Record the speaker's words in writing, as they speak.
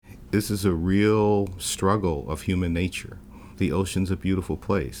This is a real struggle of human nature. The ocean's a beautiful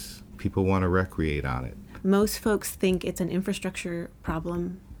place. People want to recreate on it. Most folks think it's an infrastructure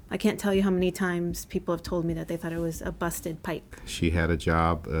problem. I can't tell you how many times people have told me that they thought it was a busted pipe. She had a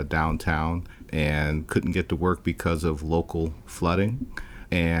job downtown and couldn't get to work because of local flooding,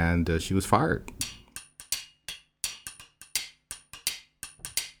 and she was fired.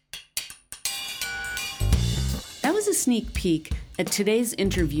 That was a sneak peek at today's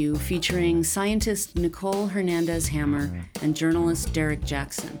interview featuring scientist Nicole Hernandez Hammer and journalist Derrick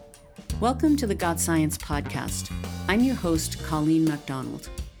Jackson. Welcome to the Got Science podcast. I'm your host, Colleen MacDonald.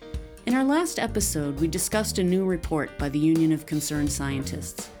 In our last episode, we discussed a new report by the Union of Concerned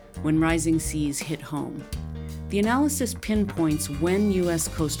Scientists, When Rising Seas Hit Home. The analysis pinpoints when U.S.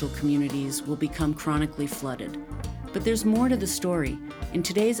 coastal communities will become chronically flooded. But there's more to the story. In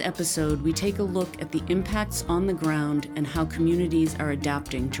today's episode, we take a look at the impacts on the ground and how communities are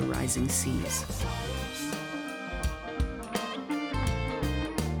adapting to rising seas.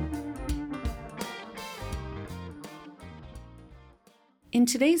 In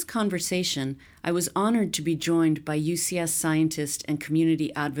today's conversation, I was honored to be joined by UCS scientist and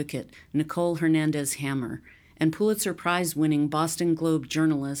community advocate Nicole Hernandez Hammer and Pulitzer-prize winning Boston Globe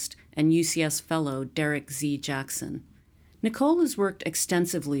journalist and UCS fellow Derrick Z. Jackson. Nicole has worked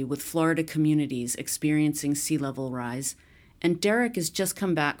extensively with Florida communities experiencing sea level rise, and Derrick has just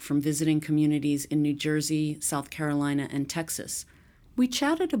come back from visiting communities in New Jersey, South Carolina, and Texas. We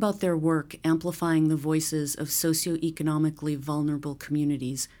chatted about their work amplifying the voices of socioeconomically vulnerable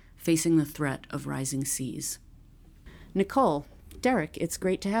communities facing the threat of rising seas. Nicole, Derrick, it's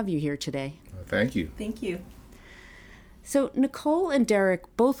great to have you here today. Thank you. Thank you. So Nicole and Derrick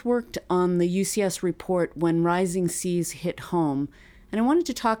both worked on the UCS report When Rising Seas Hit Home, and I wanted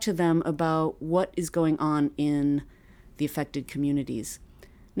to talk to them about what is going on in the affected communities.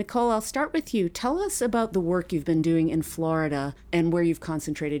 Nicole, I'll start with you. Tell us about the work you've been doing in Florida and where you've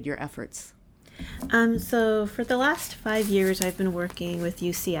concentrated your efforts. So for the last 5 years, I've been working with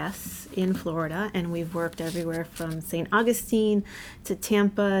UCS in Florida, and we've worked everywhere from St. Augustine to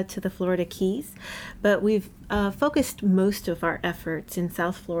Tampa to the Florida Keys. But we've focused most of our efforts in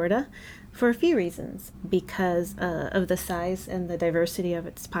South Florida for a few reasons. Because of the size and the diversity of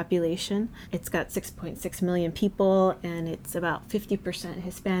its population. It's got 6.6 million people, and it's about 50%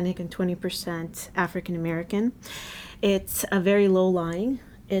 Hispanic and 20% African American. It's a very low-lying.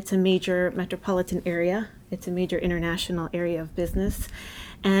 It's a major metropolitan area. It's a major international area of business.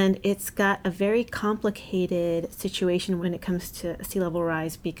 And it's got a very complicated situation when it comes to sea level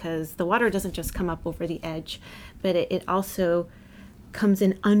rise, because the water doesn't just come up over the edge, but it also comes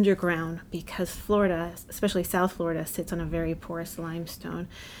in underground, because Florida, especially South Florida, sits on a very porous limestone.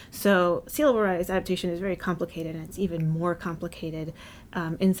 So sea level rise adaptation is very complicated, and it's even more complicated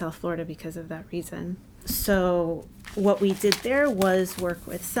in South Florida because of that reason. So what we did there was work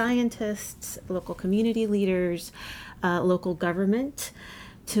with scientists, local community leaders, local government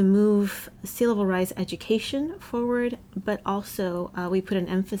to move sea level rise education forward, but also we put an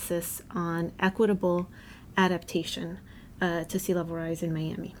emphasis on equitable adaptation to sea level rise in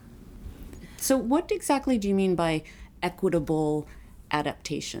Miami. So what exactly do you mean by equitable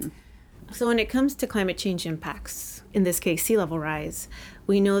adaptation? So when it comes to climate change impacts, in this case sea level rise,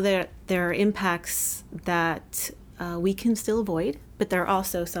 we know that there are impacts that we can still avoid, but there are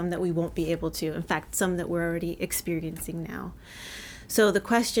also some that we won't be able to. In fact, some that we're already experiencing now. So the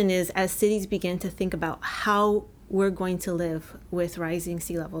question is, as cities begin to think about how we're going to live with rising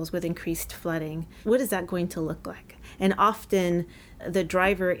sea levels, with increased flooding, what is that going to look like? And often the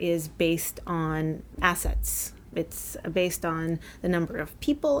driver is based on assets. It's based on the number of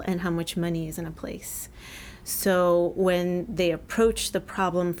people and how much money is in a place. So when they approach the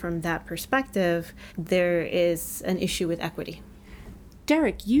problem from that perspective, there is an issue with equity.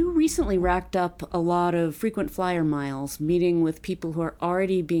 Derrick, you recently racked up a lot of frequent flyer miles meeting with people who are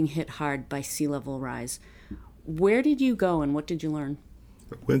already being hit hard by sea level rise. Where did you go and what did you learn?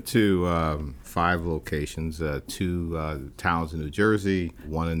 I went to 5 locations, 2 towns in New Jersey,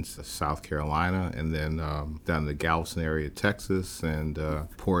 1 in South Carolina, and then down in the Galveston area of Texas, and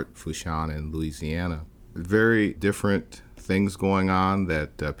Port Fourchon in Louisiana. Very different things going on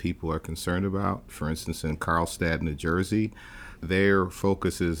that people are concerned about. For instance, in Carlstadt, New Jersey, their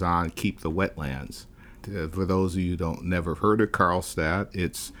focus is on keep the wetlands. For those of you who don't never heard of Carlstadt,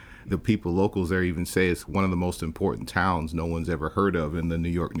 it's the people locals there even say it's one of the most important towns no one's ever heard of in the New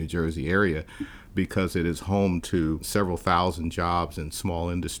York, New Jersey area, because it is home to several thousand jobs in small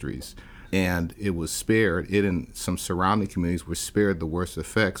industries. And it was spared, it and some surrounding communities were spared the worst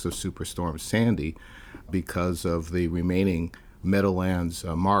effects of Superstorm Sandy because of the remaining Meadowlands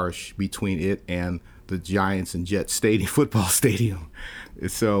Marsh between it and the Giants and Jets stadium, football stadium.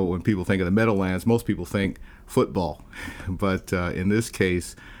 So when people think of the Meadowlands, most people think football. But in this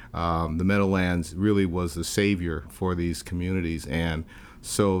case, the Meadowlands really was the savior for these communities. And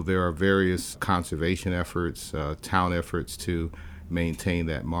so there are various conservation efforts, town efforts to maintain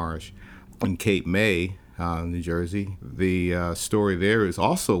that marsh. In Cape May, New Jersey, the story there is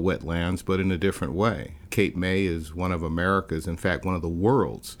also wetlands, but in a different way. Cape May is one of America's, in fact, one of the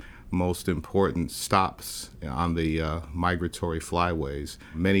world's most important stops on the migratory flyways.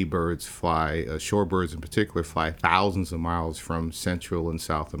 Many birds fly, shorebirds in particular, fly thousands of miles from Central and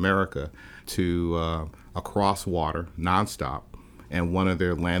South America to across water nonstop. And one of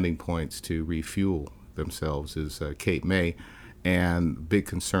their landing points to refuel themselves is Cape May. And big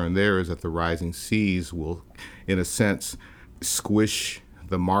concern there is that the rising seas will, in a sense, squish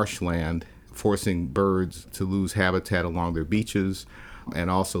the marshland, forcing birds to lose habitat along their beaches, and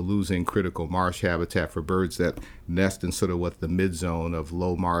also losing critical marsh habitat for birds that nest in sort of what the mid-zone of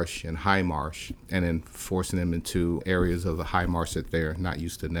low marsh and high marsh, and then forcing them into areas of the high marsh that they're not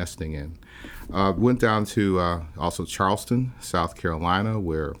used to nesting in. Went down to also Charleston, South Carolina,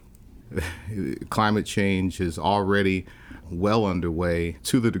 where climate change is already well underway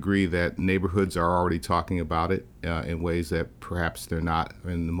to the degree that neighborhoods are already talking about it in ways that perhaps they're not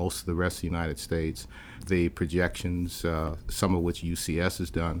in most of the rest of the United States. The projections, some of which UCS has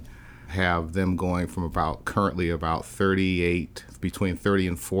done, have them going from currently about 38, between 30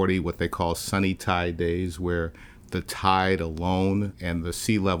 and 40, what they call sunny tide days, where the tide alone and the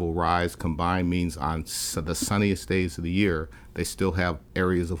sea level rise combined means on the sunniest days of the year, they still have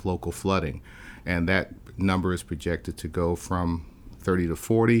areas of local flooding. And that number is projected to go from 30 to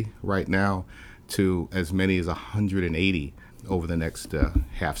 40 right now to as many as 180 over the next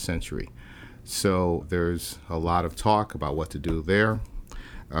half century. So there's a lot of talk about what to do there.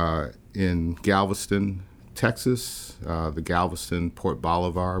 In Galveston, Texas, the Galveston Port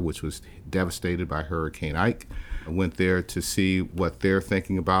Bolivar, which was devastated by Hurricane Ike, I went there to see what they're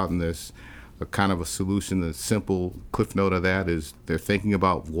thinking about, and there's a kind of a solution. The simple cliff note of that is they're thinking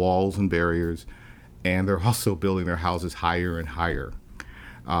about walls and barriers, and they're also building their houses higher and higher.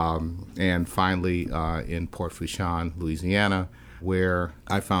 And finally, in Port Fourchon, Louisiana, where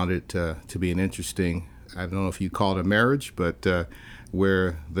I found it to be an interesting, I don't know if you call it a marriage, but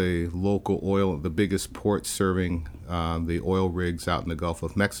where the local oil, the biggest port serving the oil rigs out in the Gulf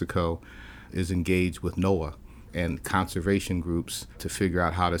of Mexico, is engaged with NOAA and conservation groups to figure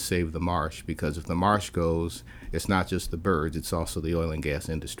out how to save the marsh, because if the marsh goes, it's not just the birds, it's also the oil and gas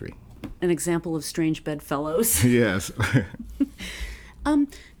industry. An example of strange bedfellows. Yes.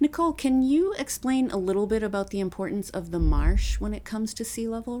 Nicole, can you explain a little bit about the importance of the marsh when it comes to sea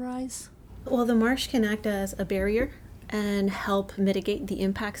level rise? Well, the marsh can act as a barrier and help mitigate the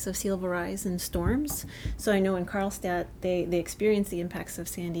impacts of sea level rise and storms. So I know in Karlstadt, they experienced the impacts of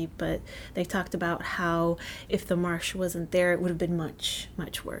Sandy, but they talked about how if the marsh wasn't there, it would have been much,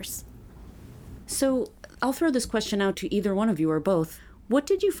 much worse. So I'll throw this question out to either one of you or both. What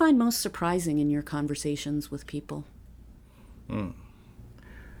did you find most surprising in your conversations with people?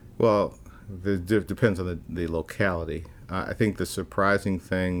 Well, it depends on the locality. I think the surprising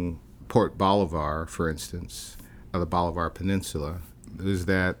thing, Port Bolivar, for instance, the Bolivar Peninsula, is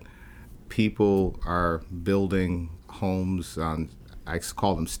that people are building homes on, I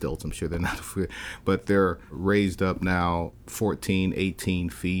call them stilts, I'm sure they're not, but they're raised up now 14, 18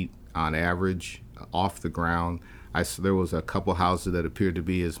 feet on average off the ground. There was a couple houses that appeared to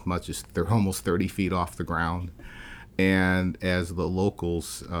be as much as they're almost 30 feet off the ground. And as the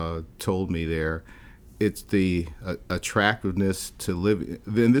locals told me there, it's the attractiveness to live.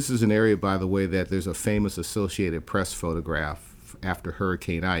 Then this is an area, by the way, that there's a famous Associated Press photograph after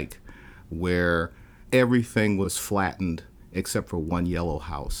Hurricane Ike where everything was flattened except for one yellow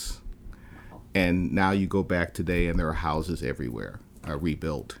house. And now you go back today and there are houses everywhere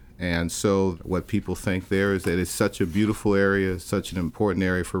rebuilt. And so what people think there is that it's such a beautiful area, such an important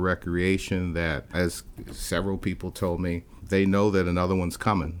area for recreation that, as several people told me, they know that another one's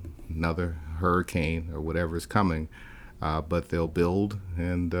coming, another hurricane or whatever is coming, but they'll build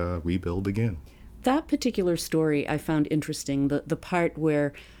and rebuild again. That particular story I found interesting, the part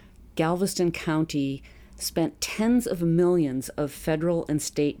where Galveston County spent tens of millions of federal and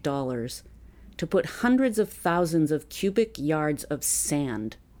state dollars to put hundreds of thousands of cubic yards of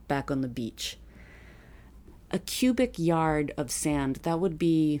sand back on the beach. A cubic yard of sand, that would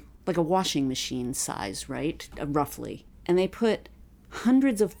be like a washing machine size, right? Roughly. And they put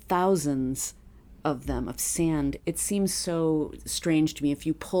hundreds of thousands of them, of sand, it seems so strange to me. If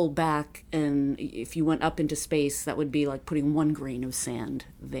you pull back and if you went up into space, that would be like putting one grain of sand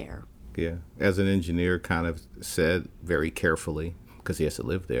there. Yeah. As an engineer kind of said very carefully, because he has to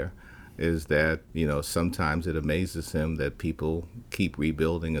live there, is that, sometimes it amazes him that people keep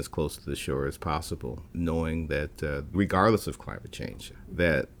rebuilding as close to the shore as possible, knowing that regardless of climate change,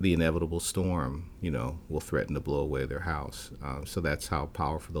 that the inevitable storm, will threaten to blow away their house. So that's how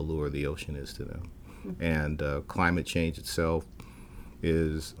powerful the lure of the ocean is to them. And climate change itself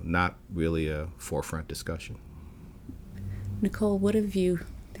is not really a forefront discussion. Nicole, what have you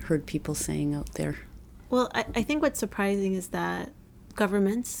heard people saying out there? Well, I think what's surprising is that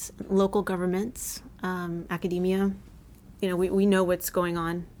governments, local governments, academia, we know what's going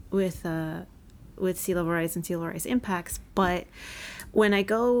on with sea level rise and sea level rise impacts. But when I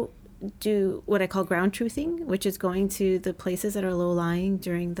go do what I call ground truthing, which is going to the places that are low-lying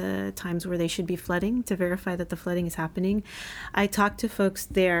during the times where they should be flooding to verify that the flooding is happening, I talk to folks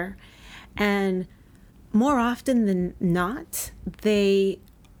there, and more often than not, they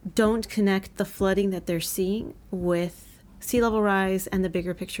don't connect the flooding that they're seeing with sea level rise and the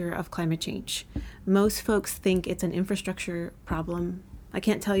bigger picture of climate change. Most folks think it's an infrastructure problem. I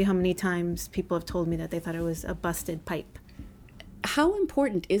can't tell you how many times people have told me that they thought it was a busted pipe. How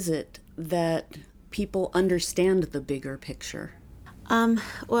important is it that people understand the bigger picture?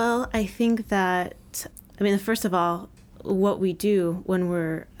 Well, I think that, first of all, what we do when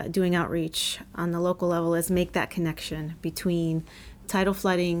we're doing outreach on the local level is make that connection between tidal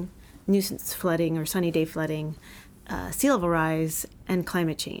flooding, nuisance flooding, or sunny day flooding, sea level rise, and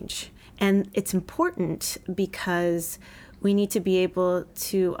climate change. And it's important because we need to be able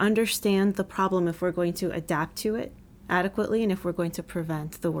to understand the problem if we're going to adapt to it adequately and if we're going to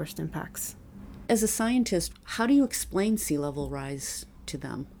prevent the worst impacts. As a scientist, how do you explain sea level rise to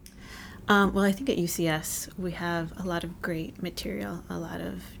them? Well, I think at UCS we have a lot of great material, a lot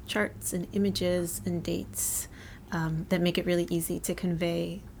of charts and images and dates that make it really easy to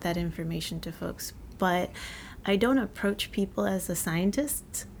convey that information to folks. But I don't approach people as a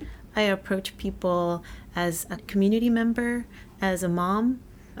scientist. I approach people as a community member, as a mom,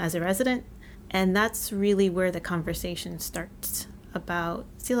 as a resident, and that's really where the conversation starts about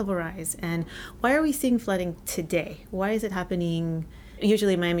sea level rise and why are we seeing flooding today? Why is it happening?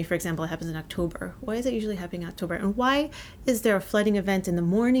 Usually in Miami, for example, it happens in October. Why is it usually happening in October? And why is there a flooding event in the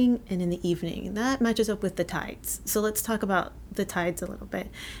morning and in the evening? And that matches up with the tides. So let's talk about the tides a little bit.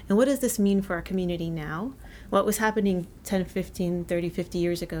 And what does this mean for our community now? What was happening 10, 15, 30, 50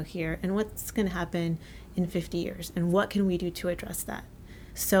 years ago here? And what's going to happen in 50 years? And what can we do to address that?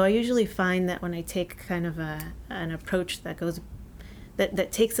 So I usually find that when I take kind of an approach that goes,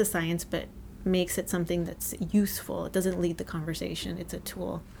 that takes the science but makes it something that's useful. It doesn't lead the conversation. It's a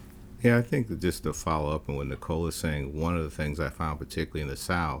tool. Yeah, I think that just to follow up on what Nicole is saying, one of the things I found particularly in the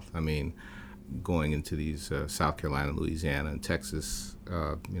South, going into these South Carolina, Louisiana, and Texas,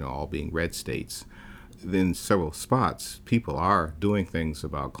 all being red states, in several spots, people are doing things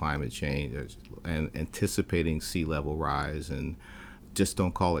about climate change and anticipating sea level rise and just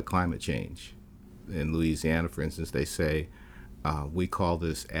don't call it climate change. In Louisiana, for instance, they say, we call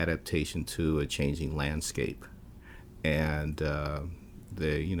this adaptation to a changing landscape. And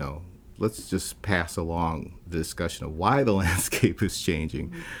let's just pass along the discussion of why the landscape is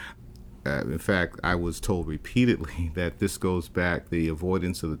changing. In fact, I was told repeatedly that this goes back, the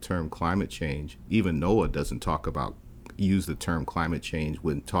avoidance of the term climate change. Even NOAA doesn't use the term climate change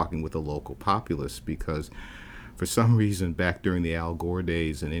when talking with the local populace because for some reason back during the Al Gore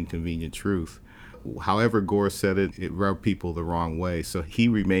days and Inconvenient Truth, however Gore said it, it rubbed people the wrong way. So he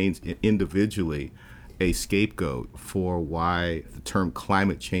remains individually a scapegoat for why the term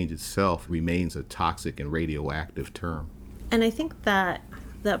climate change itself remains a toxic and radioactive term. And I think that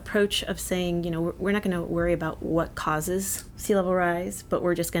the approach of saying, we're not going to worry about what causes sea level rise, but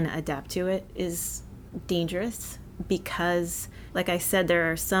we're just going to adapt to it is dangerous because, like I said,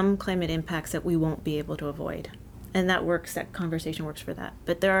 there are some climate impacts that we won't be able to avoid. And that conversation works for that.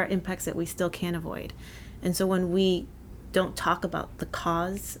 But there are impacts that we still can't avoid. And so when we don't talk about the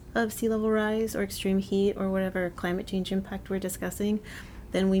cause of sea level rise or extreme heat or whatever climate change impact we're discussing,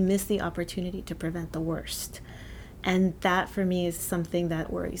 then we miss the opportunity to prevent the worst. And that for me is something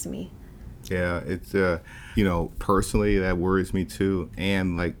that worries me. Yeah, it's, personally that worries me too.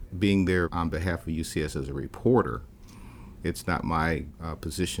 And like being there on behalf of UCS as a reporter, it's not my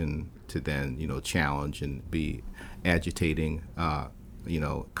position to then, challenge and be agitating,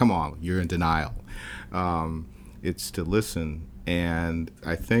 come on, you're in denial. It's to listen. And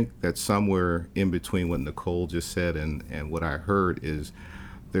I think that somewhere in between what Nicole just said and what I heard is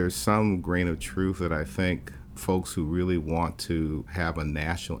there's some grain of truth that I think folks who really want to have a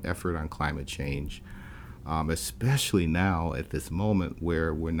national effort on climate change, especially now at this moment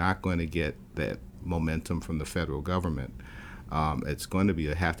where we're not going to get that momentum from the federal government. It's going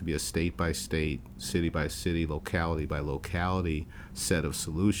to have to be a state by state, city by city, locality by locality set of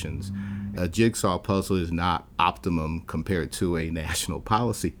solutions. A jigsaw puzzle is not optimum compared to a national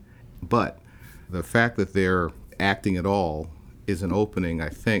policy, but the fact that they're acting at all is an opening, I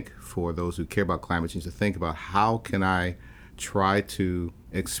think, for those who care about climate change to think about how can I try to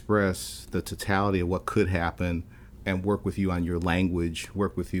express the totality of what could happen and work with you on your language,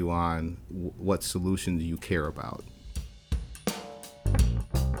 work with you on what solutions you care about.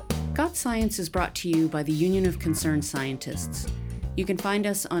 Got Science is brought to you by the Union of Concerned Scientists. You can find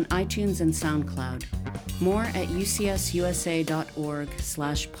us on iTunes and SoundCloud. More at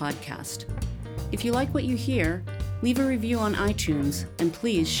ucsusa.org/podcast. If you like what you hear, leave a review on iTunes, and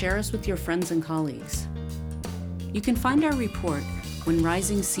please share us with your friends and colleagues. You can find our report, When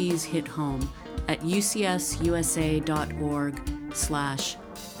Rising Seas Hit Home, at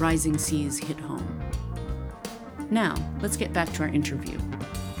ucsusa.org/Rising Seas Hit Home. Now, let's get back to our interview.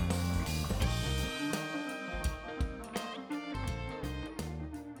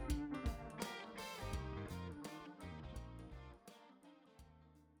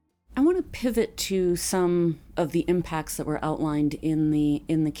 I want to pivot to some of the impacts that were outlined in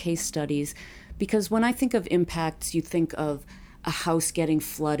the case studies, because when I think of impacts, you think of a house getting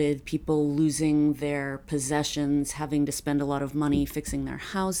flooded, people losing their possessions, having to spend a lot of money fixing their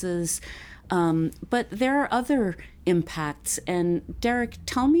houses. But there are other impacts. And Derrick,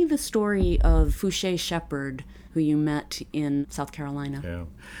 tell me the story of Fouché Shepard, who you met in South Carolina. Yeah.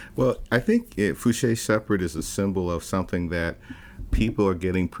 Well, I think Fouché Shepard is a symbol of something that people are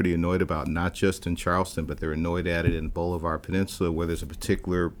getting pretty annoyed about, not just in Charleston, but they're annoyed at it in Boulevard Peninsula, where there's a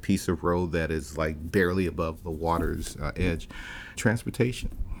particular piece of road that is like barely above the water's edge. Transportation.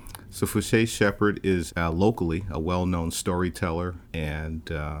 So Fouché Shepard is locally a well-known storyteller and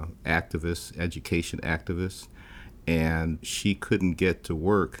activist, education activist, and she couldn't get to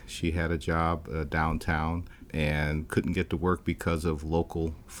work. She had a job downtown and couldn't get to work because of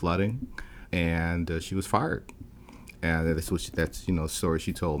local flooding, and she was fired. And that's the story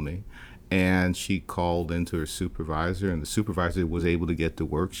she told me. And she called into her supervisor, and the supervisor was able to get to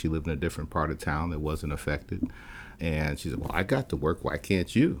work. She lived in a different part of town that wasn't affected. And she said, well, I got to work. Why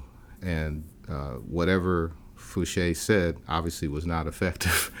can't you? And whatever Fouché said obviously was not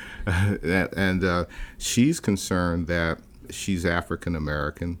effective. and she's concerned that she's African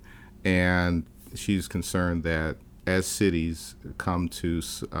American, and she's concerned that as cities come to,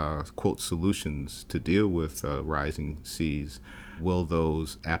 quote, solutions to deal with rising seas, will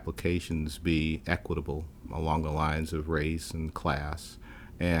those applications be equitable along the lines of race and class?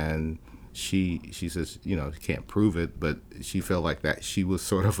 And she says, can't prove it, but she felt like that she was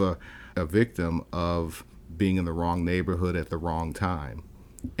sort of a victim of being in the wrong neighborhood at the wrong time.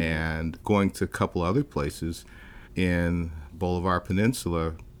 And going to a couple other places in Boulevard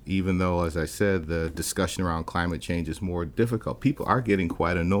Peninsula, even though, as I said, the discussion around climate change is more difficult, people are getting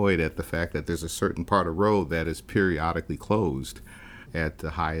quite annoyed at the fact that there's a certain part of road that is periodically closed at the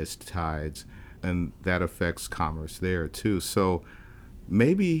highest tides, and that affects commerce there too. So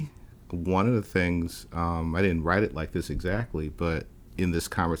maybe one of the things, I didn't write it like this exactly, but in this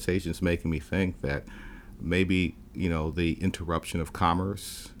conversation it's making me think that maybe, the interruption of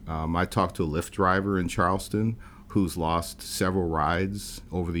commerce. I talked to a Lyft driver in Charleston who's lost several rides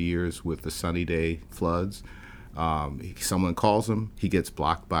over the years with the sunny day floods. Someone calls him, he gets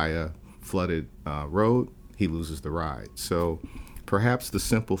blocked by a flooded road, he loses the ride. So perhaps the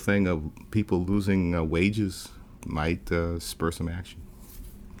simple thing of people losing wages might spur some action.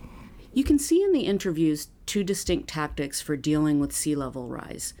 You can see in the interviews two distinct tactics for dealing with sea level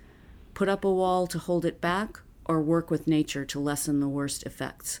rise: put up a wall to hold it back, or work with nature to lessen the worst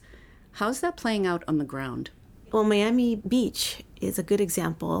effects. How's that playing out on the ground? Well, Miami Beach is a good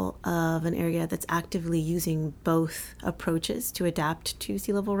example of an area that's actively using both approaches to adapt to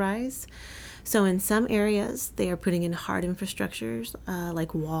sea level rise. So in some areas, they are putting in hard infrastructures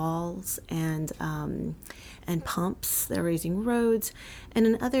like walls and pumps. They're raising roads. And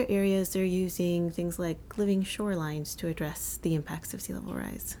in other areas, they're using things like living shorelines to address the impacts of sea level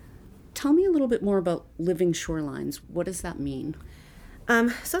rise. Tell me a little bit more about living shorelines. What does that mean?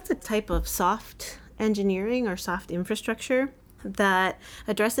 So it's a type of soft engineering or soft infrastructure that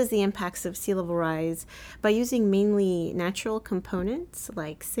addresses the impacts of sea level rise by using mainly natural components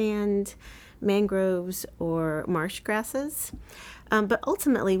like sand, mangroves or marsh grasses. But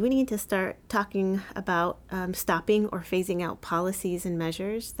ultimately, we need to start talking about stopping or phasing out policies and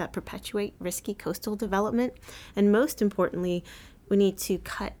measures that perpetuate risky coastal development. And most importantly, we need to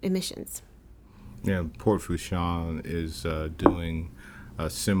cut emissions. Yeah, Port Fourchon is doing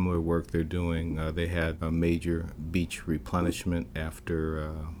similar work they're doing. They had a major beach replenishment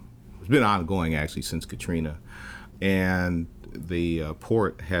after, it's been ongoing actually since Katrina. And the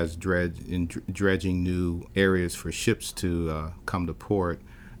port has dredging new areas for ships to come to port.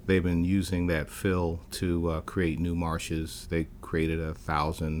 They've been using that fill to create new marshes. They created a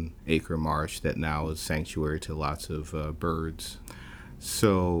 1,000-acre marsh that now is sanctuary to lots of birds.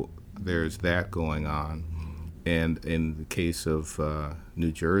 So there's that going on. And in the case of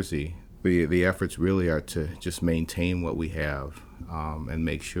New Jersey, the efforts really are to just maintain what we have and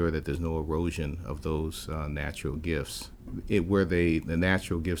make sure that there's no erosion of those natural gifts. Where the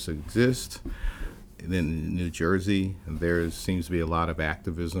natural gifts exist, in New Jersey, there seems to be a lot of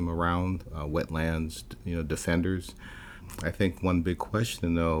activism around wetlands, defenders. I think one big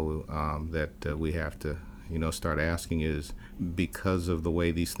question, though, that we have to start asking is, because of the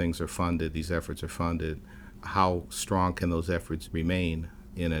way these things are funded, these efforts are funded, how strong can those efforts remain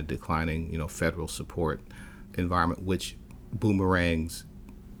in a declining, federal support environment, which boomerangs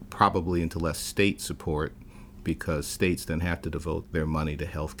probably into less state support, because states then have to devote their money to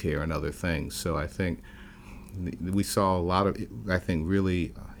health care and other things. So I think we saw a lot of,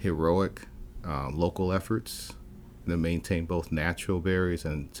 really heroic local efforts to maintain both natural barriers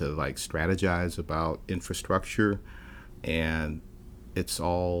and to strategize about infrastructure. And it's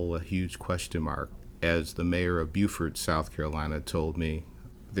all a huge question mark. As the mayor of Beaufort, South Carolina, told me,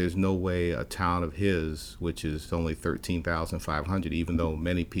 there's no way a town of his, which is only 13,500, even though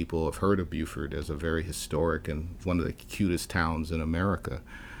many people have heard of Beaufort as a very historic and one of the cutest towns in America,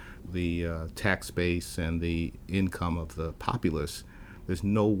 the tax base and the income of the populace, there's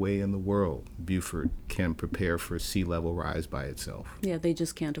no way in the world Beaufort can prepare for sea level rise by itself. Yeah, they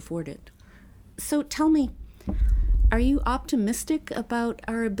just can't afford it. So tell me, are you optimistic about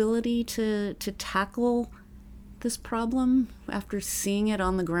our ability to tackle this problem after seeing it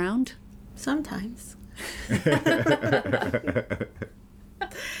on the ground? Sometimes.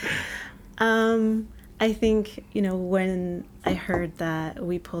 I think, when I heard that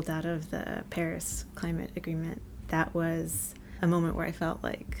we pulled out of the Paris Climate Agreement, that was a moment where I felt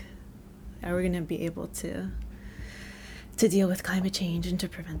like, are we going to be able to deal with climate change and to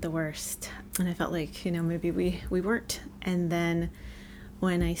prevent the worst? And I felt like, maybe we weren't. And then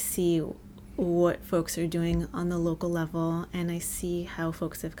when I see what folks are doing on the local level, and I see how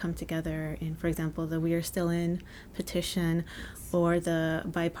folks have come together in, for example, the We Are Still In petition or the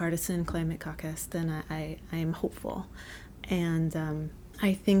bipartisan climate caucus, then I am hopeful. And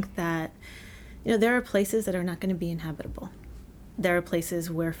I think that, there are places that are not going to be inhabitable. There are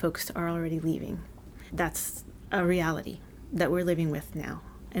places where folks are already leaving. That's a reality that we're living with now,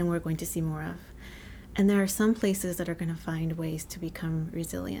 and we're going to see more of. And there are some places that are going to find ways to become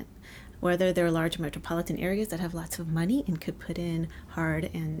resilient, whether they're large metropolitan areas that have lots of money and could put in hard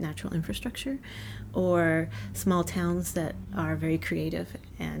and natural infrastructure, or small towns that are very creative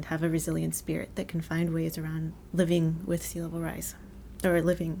and have a resilient spirit that can find ways around living with sea level rise, or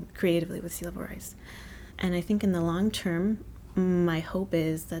living creatively with sea level rise. And I think in the long term, my hope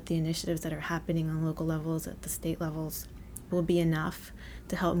is that the initiatives that are happening on local levels, at the state levels, will be enough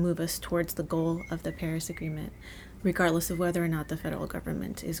to help move us towards the goal of the Paris Agreement, regardless of whether or not the federal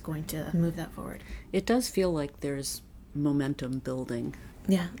government is going to move that forward. It does feel like there's momentum building.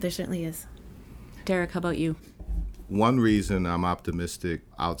 Yeah, there certainly is. Derrick, how about you? One reason I'm optimistic,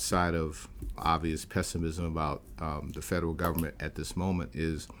 outside of obvious pessimism about the federal government at this moment,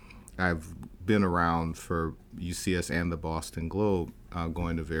 is I've been around for UCS and the Boston Globe,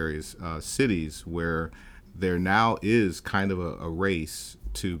 going to various cities where there now is kind of a race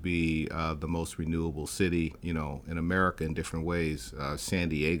to be the most renewable city, in America in different ways. San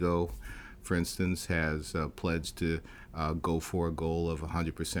Diego, for instance, has pledged to go for a goal of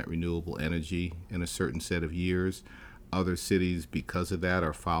 100% renewable energy in a certain set of years. Other cities, because of that,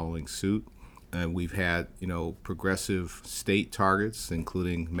 are following suit. And we've had, progressive state targets,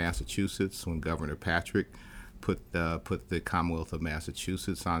 including Massachusetts, when Governor Patrick put the Commonwealth of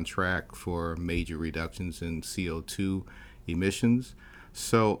Massachusetts on track for major reductions in CO2 emissions.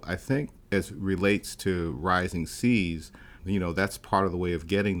 So I think as it relates to rising seas, that's part of the way of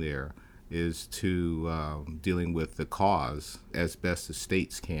getting there, is to dealing with the cause as best as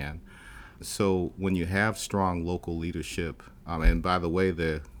states can. So when you have strong local leadership, and by the way,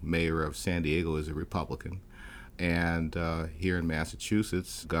 the mayor of San Diego is a Republican, And here in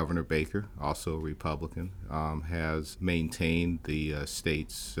Massachusetts, Governor Baker, also a Republican, has maintained the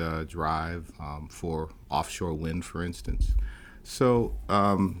state's drive for offshore wind, for instance. So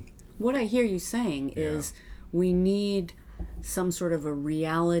what I hear you saying is we need some sort of a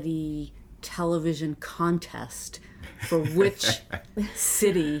reality television contest for which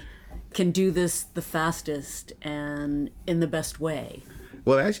city can do this the fastest and in the best way.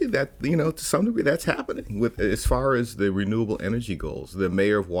 Well, actually, that, to some degree, that's happening with as far as the renewable energy goals. The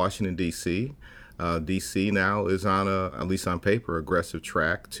mayor of Washington, D.C., D.C. now is on at least on paper, aggressive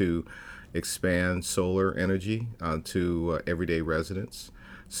track to expand solar energy to everyday residents.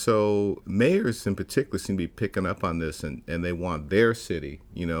 So mayors in particular seem to be picking up on this, and they want their city,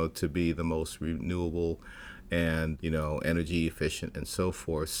 to be the most renewable and, energy efficient and so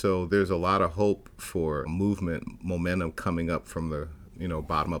forth. So there's a lot of hope for momentum coming up from the,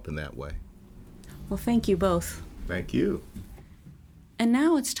 bottom up in that way. Well, thank you both. Thank you. And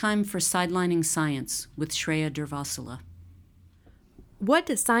now it's time for Sidelining Science with Shreya Durvasula. What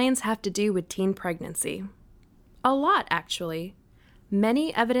does science have to do with teen pregnancy? A lot, actually.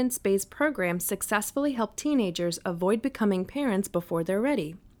 Many evidence-based programs successfully help teenagers avoid becoming parents before they're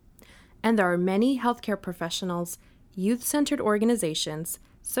ready. And there are many healthcare professionals, youth-centered organizations,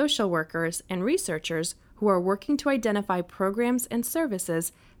 social workers, and researchers who are working to identify programs and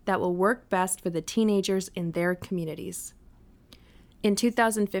services that will work best for the teenagers in their communities. In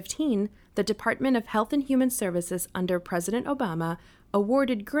 2015, the Department of Health and Human Services under President Obama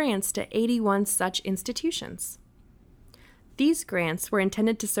awarded grants to 81 such institutions. These grants were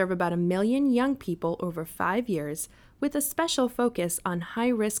intended to serve about 1 million young people over 5 years, with a special focus on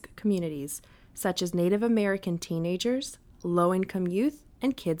high-risk communities, such as Native American teenagers, low-income youth,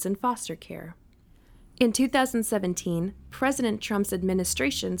 and kids in foster care. In 2017, President Trump's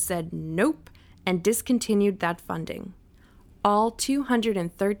administration said nope and discontinued that funding. All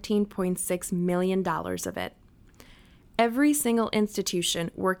 $213.6 million of it. Every single institution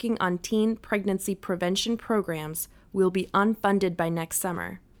working on teen pregnancy prevention programs will be unfunded by next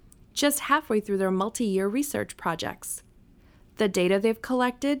summer, just halfway through their multi-year research projects. The data they've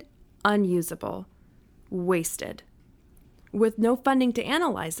collected, unusable, wasted. With no funding to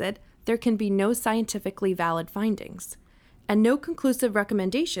analyze it, there can be no scientifically valid findings, and no conclusive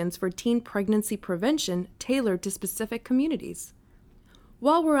recommendations for teen pregnancy prevention tailored to specific communities.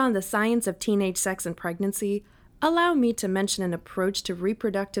 While we're on the science of teenage sex and pregnancy, allow me to mention an approach to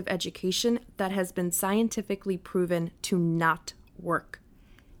reproductive education that has been scientifically proven to not work.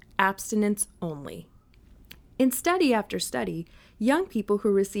 Abstinence only. In study after study, young people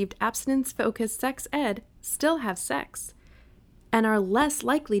who received abstinence-focused sex ed still have sex and are less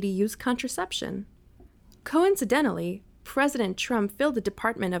likely to use contraception. Coincidentally, President Trump filled the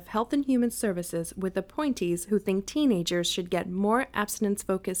Department of Health and Human Services with appointees who think teenagers should get more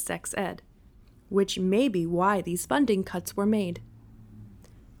abstinence-focused sex ed, which may be why these funding cuts were made.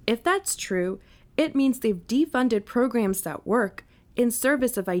 If that's true, it means they've defunded programs that work in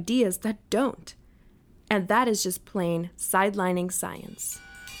service of ideas that don't. And that is just plain sidelining science.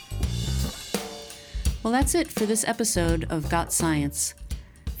 Well, that's it for this episode of Got Science.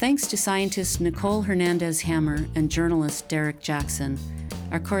 Thanks to scientist Nicole Hernandez Hammer and journalist Derrick Jackson.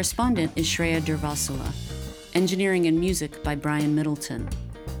 Our correspondent is Shreya Durvasula. Engineering and music by Brian Middleton.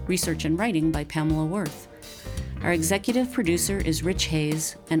 Research and writing by Pamela Worth. Our executive producer is Rich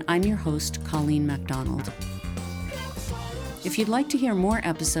Hayes, and I'm your host, Colleen MacDonald. If you'd like to hear more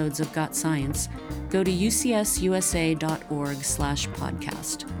episodes of Got Science, go to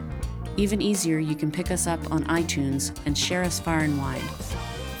ucsusa.org/podcast. Even easier, you can pick us up on iTunes and share us far and wide.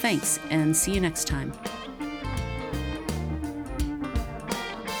 Thanks, and see you next time.